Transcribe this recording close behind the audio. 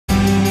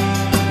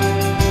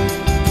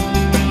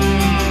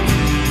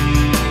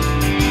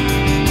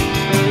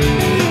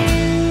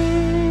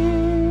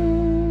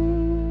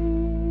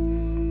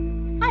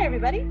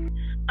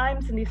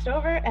Cindy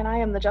Stover, and I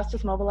am the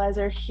Justice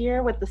Mobilizer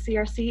here with the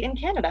CRC in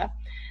Canada.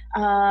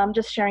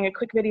 Just sharing a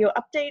quick video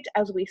update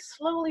as we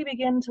slowly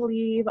begin to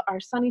leave our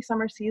sunny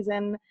summer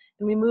season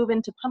and we move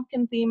into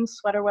pumpkin-themed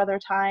sweater weather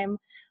time.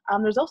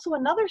 There's also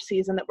another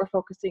season that we're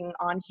focusing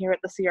on here at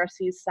the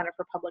CRC's Center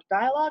for Public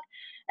Dialogue,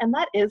 and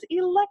that is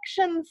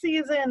election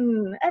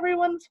season,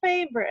 everyone's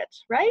favorite,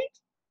 right?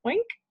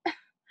 Wink.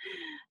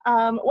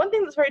 One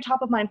thing that's very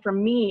top of mind for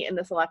me in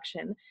this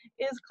election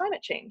is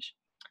climate change.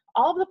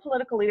 All of the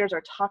political leaders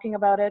are talking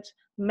about it.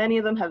 Many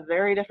of them have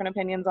very different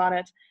opinions on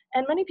it.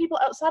 And many people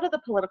outside of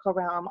the political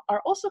realm are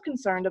also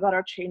concerned about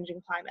our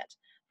changing climate.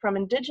 From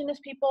Indigenous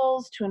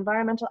peoples to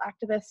environmental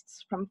activists,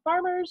 from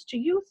farmers to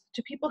youth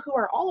to people who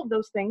are all of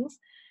those things,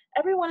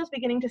 everyone is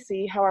beginning to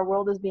see how our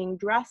world is being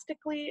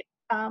drastically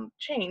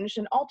changed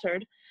and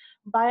altered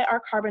by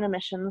our carbon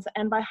emissions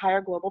and by higher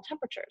global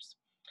temperatures.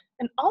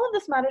 And all of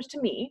this matters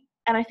to me,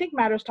 and I think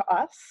matters to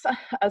us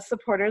as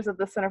supporters of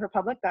the Center for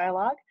Public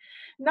Dialogue,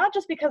 not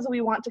just because we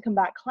want to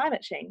combat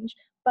climate change,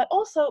 but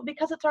also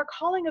because it's our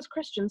calling as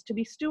Christians to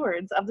be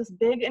stewards of this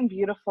big and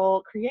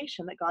beautiful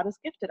creation that God has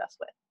gifted us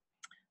with.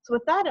 So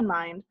with that in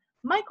mind,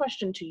 my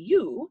question to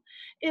you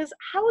is,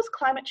 how is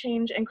climate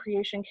change and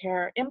creation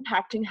care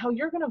impacting how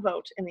you're going to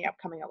vote in the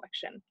upcoming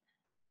election?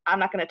 I'm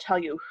not going to tell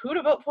you who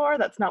to vote for.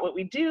 That's not what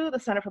we do. The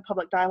Center for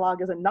Public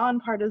Dialogue is a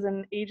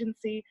nonpartisan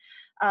agency.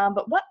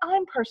 But what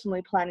I'm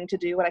personally planning to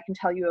do, what I can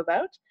tell you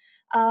about,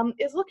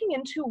 is looking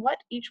into what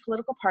each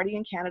political party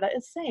in Canada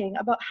is saying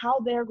about how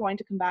they're going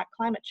to combat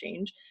climate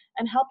change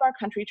and help our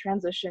country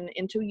transition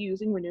into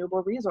using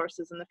renewable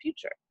resources in the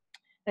future.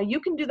 Now, you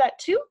can do that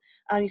too.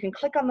 You can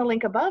click on the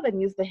link above and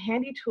use the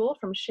handy tool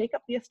from Shake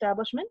Up the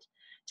Establishment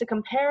to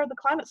compare the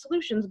climate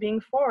solutions being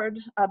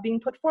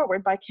put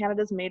forward by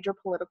Canada's major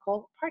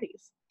political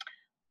parties.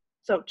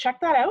 So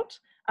check that out.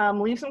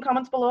 Leave some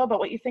comments below about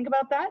what you think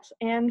about that.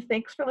 And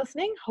thanks for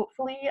listening.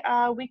 Hopefully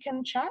we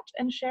can chat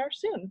and share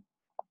soon.